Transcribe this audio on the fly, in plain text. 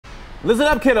Listen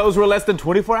up, kiddos. We're less than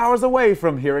 24 hours away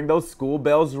from hearing those school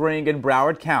bells ring in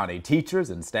Broward County. Teachers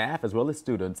and staff, as well as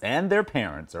students and their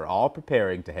parents, are all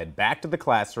preparing to head back to the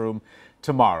classroom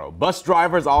tomorrow. Bus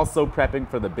drivers also prepping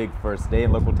for the big first day.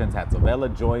 And Local 10's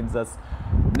Hatzovella joins us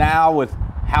now with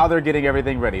how they're getting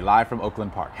everything ready, live from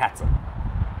Oakland Park. Hatzel.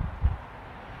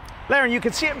 Larry, you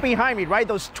can see it behind me, right?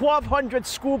 Those 1,200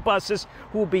 school buses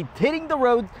who will be hitting the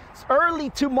road early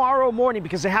tomorrow morning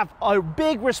because they have a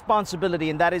big responsibility,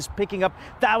 and that is picking up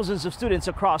thousands of students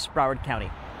across Broward County.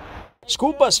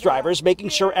 School bus drivers making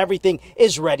sure everything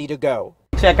is ready to go.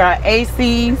 Check our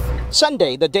ACs.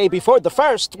 Sunday, the day before the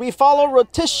first, we follow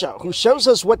Rotisha, who shows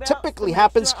us what typically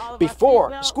happens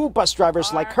before school bus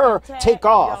drivers like her take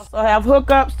off. We also have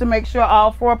hookups to make sure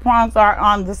all 4 prongs are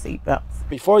on the seatbelts.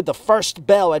 Before the first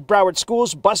bell at Broward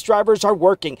schools, bus drivers are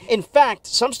working. In fact,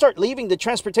 some start leaving the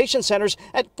transportation centers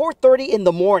at 4:30 in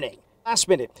the morning. Last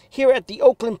minute, here at the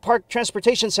Oakland Park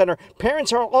Transportation Center,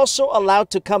 parents are also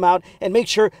allowed to come out and make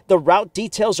sure the route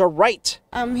details are right.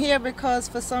 I'm here because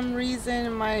for some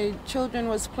reason my children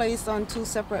was placed on 2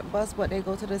 separate buses, but they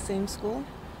go to the same school.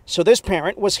 So this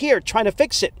parent was here trying to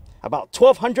fix it. About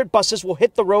 1,200 buses will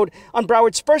hit the road on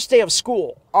Broward's first day of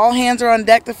school. All hands are on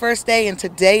deck the first day, and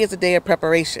today is a day of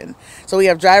preparation. So we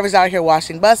have drivers out here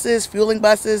washing buses, fueling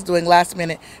buses, doing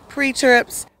last-minute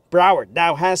pre-trips. Broward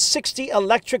now has 60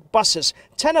 electric buses.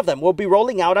 10 of them will be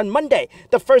rolling out on Monday.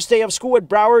 The first day of school at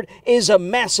Broward is a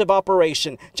massive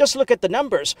operation. Just look at the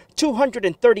numbers: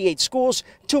 238 schools,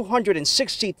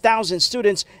 260,000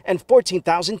 students, and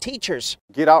 14,000 teachers.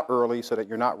 Get out early so that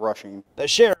you're not rushing. The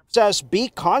sheriff says be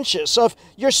conscious of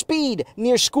your speed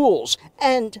near schools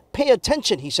and pay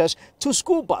attention, he says, to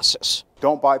school buses.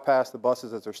 Don't bypass the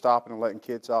buses as they're stopping and letting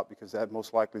kids out, because that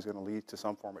most likely is going to lead to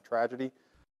some form of tragedy.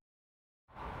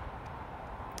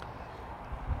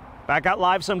 Back out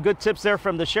live, some good tips there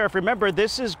from the sheriff. Remember,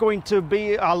 this is going to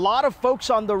be a lot of folks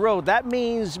on the road. That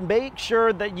means make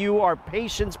sure that you are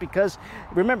patient, because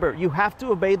remember, you have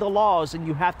to obey the laws and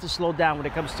you have to slow down when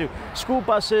it comes to school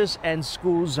buses and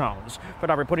school zones. For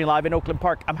now, reporting live in Oakland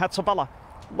Park, I'm Hatzovella,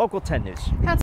 Local 10 News.